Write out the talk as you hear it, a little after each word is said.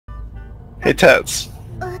Hey Tets,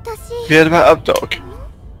 have you heard about updog?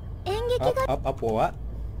 Up what?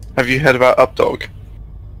 Have you heard about updog?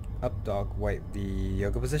 Updog, wait, the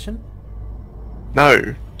yoga position?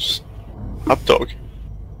 No, just updog.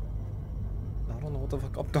 I don't know what the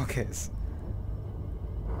fuck updog is.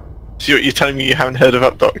 So you're telling me you haven't heard of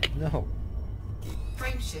updog? No.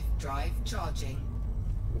 Frameshift drive charging.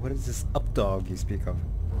 What is this updog you speak of?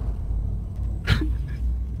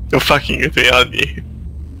 You're fucking with me, aren't you?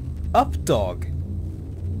 Updog?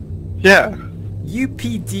 Yeah.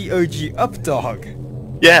 UPDOG updog?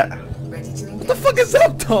 Yeah. Ready to What the fuck is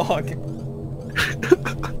updog?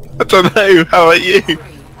 I don't know, how about you? 3, 2.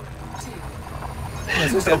 I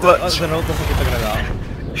don't know what the fuck you're talking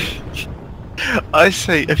about. I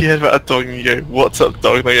say, have you heard about updog? And you go, what's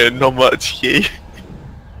updog? And I go, not much, you.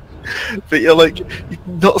 But you're like, you're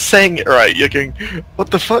not saying it right. You're going,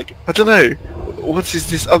 what the fuck? I don't know. What is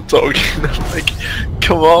this updog? And I'm like,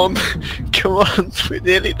 come on, we're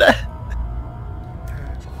nearly there.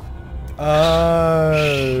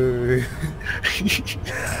 Oh.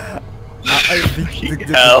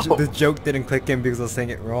 The joke didn't click in because I was saying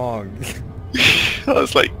it wrong. I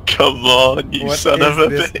was like, come on, you son of a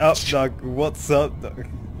bitch. Updog? What's updog?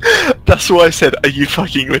 That's why I said, are you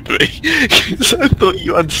fucking with me? Because I thought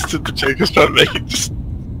you understood the joke I was trying to make. Just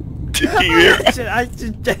taking me around. I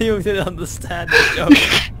just genuinely didn't understand the joke.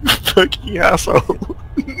 Fucking asshole.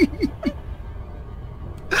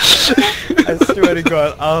 I swear to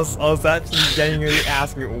God, I was actually genuinely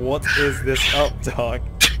asking, what is this updog?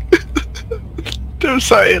 Don't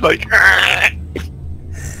say it like,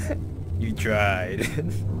 You tried.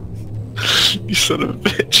 you son of a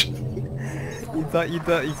bitch. You thought you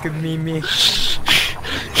could meme me?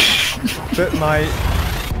 But my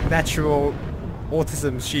natural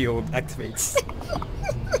autism shield activates.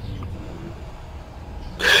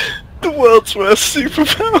 The world's worst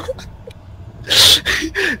superpower.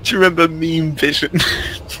 Do you remember meme vision?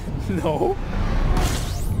 No.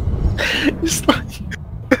 It's like...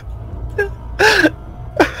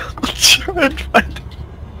 I'll try and find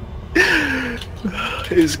it.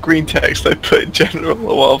 It was green text I put in general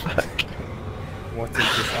a while back. What is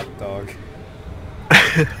this updog?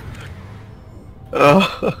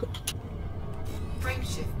 Oh.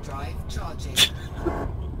 Frameshift drive charging.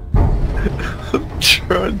 I'll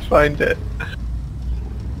try and find it.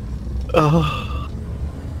 Oh.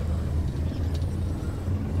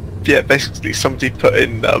 Yeah, basically somebody put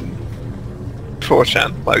in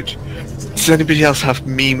 4chan, like, does anybody else have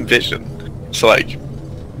meme vision? So like,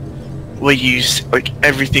 where you like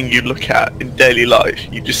everything you look at in daily life,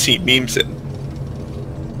 you just see memes in.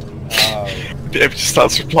 Everybody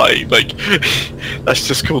starts replying like, that's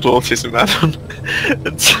just called autism, man.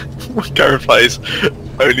 And one guy replies,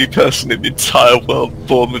 only person in the entire world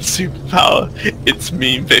born with superpower, it's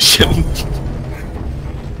meme vision.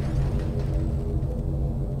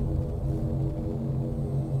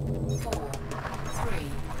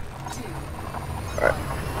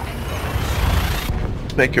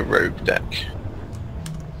 Make a rogue deck.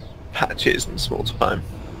 Patches in small time.